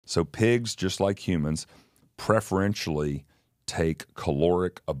So pigs, just like humans, preferentially take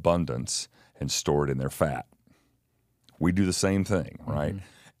caloric abundance and store it in their fat. We do the same thing, right?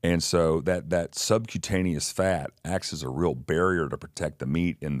 And so that subcutaneous fat acts as a real barrier to protect the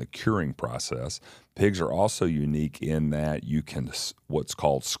meat in the curing process. Pigs are also unique in that you can what's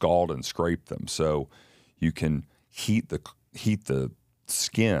called scald and scrape them. So you can heat the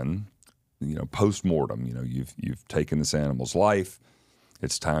skin, post-mortem. You've taken this animal's life.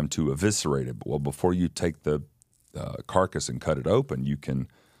 It's time to eviscerate it. Well, before you take the carcass and cut it open, you can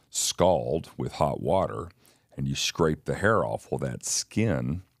scald with hot water and you scrape the hair off. Well, that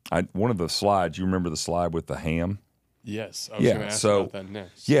skin. One of the slides, you remember the slide with the ham? Yes, I was going to ask about that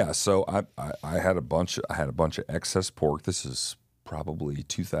next. Yeah, so I had a bunch of excess pork. This is probably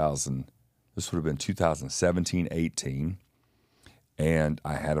 2000. This would have been 2017, 18, and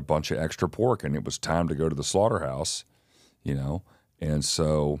I had a bunch of extra pork, and it was time to go to the slaughterhouse, and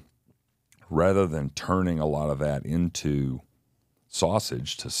so rather than turning a lot of that into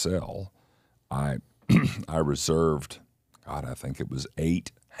sausage to sell, I reserved, God, I think it was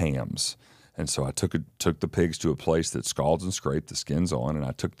 8 hams. And so I took the pigs to a place that scalds and scraped the skins on, and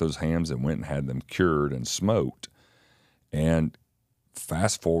I took those hams and went and had them cured and smoked. And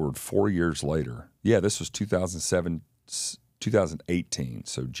fast forward 4 years later, this was 2018.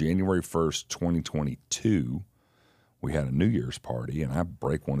 So January 1st, 2022, we had a New Year's party, and I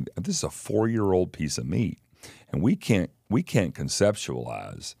break one. This is a 4-year-old piece of meat, and we can't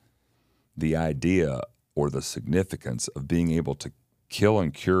conceptualize the idea or the significance of being able to kill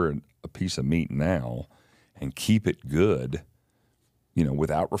and cure a piece of meat now and keep it good,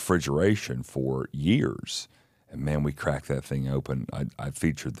 without refrigeration for years. And man, we cracked that thing open. I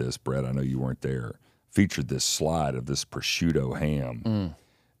featured this, Brett. I know you weren't there. Featured this slide of this prosciutto ham,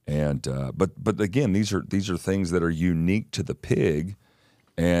 and but again, these are things that are unique to the pig.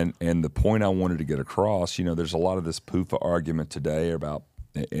 And the point I wanted to get across, there's a lot of this PUFA argument today about,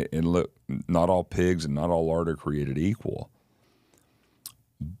 and look, not all pigs and not all lard are created equal.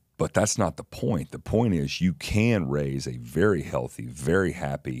 But that's not the point. The point is you can raise a very healthy, very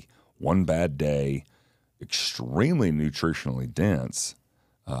happy, one bad day, extremely nutritionally dense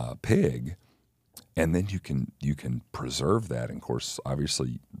pig, and then you can preserve that, and of course,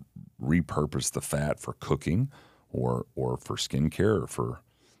 obviously, repurpose the fat for cooking, or for skincare, or for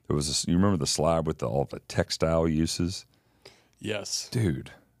you remember the slide with all the textile uses? Yes, dude.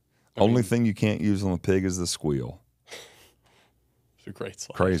 Only thing you can't use on the pig is the squeal. It's a great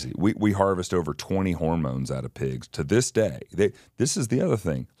slide. Crazy. We harvest over 20 hormones out of pigs to this day. This is the other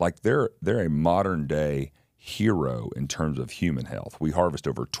thing. Like they're a modern day hero in terms of human health. We harvest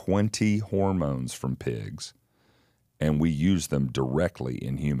over 20 hormones from pigs, and we use them directly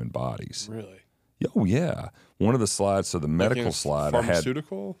in human bodies. Really? Oh yeah. One of the slides, so the medical slide, I had.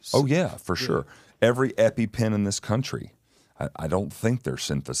 Pharmaceutical? Oh yeah, for sure. Every EpiPen in this country, I don't think they're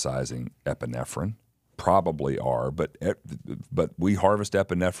synthesizing epinephrine. Probably are, but we harvest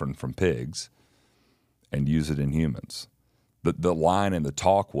epinephrine from pigs and use it in humans. The line in the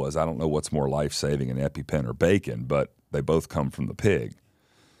talk was, I don't know what's more life-saving, an EpiPen or bacon, but they both come from the pig.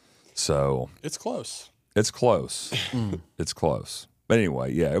 So it's close. It's close. It's close. But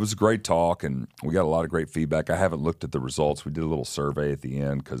anyway, yeah, it was a great talk, and we got a lot of great feedback. I haven't looked at the results. We did a little survey at the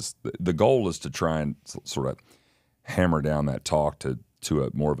end because the goal is to try and sort of hammer down that talk to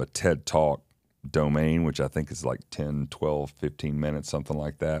a more of a TED Talk domain, which I think is like 10, 12, 15 minutes, something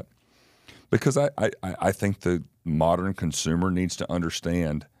like that. Because I think the modern consumer needs to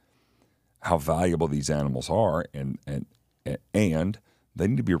understand how valuable these animals are, and they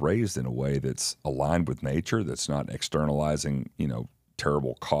need to be raised in a way that's aligned with nature, that's not externalizing,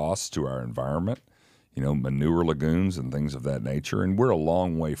 terrible costs to our environment, manure lagoons and things of that nature. And we're a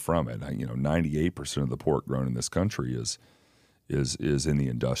long way from it. 98% of the pork grown in this country is in the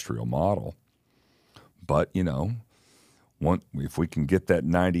industrial model. But, if we can get that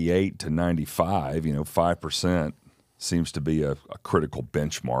 98 to 95, 5% seems to be a critical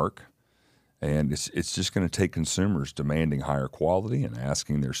benchmark. And it's just going to take consumers demanding higher quality and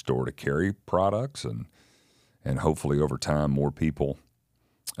asking their store to carry products. And hopefully over time, more people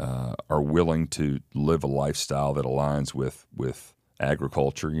are willing to live a lifestyle that aligns with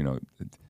agriculture.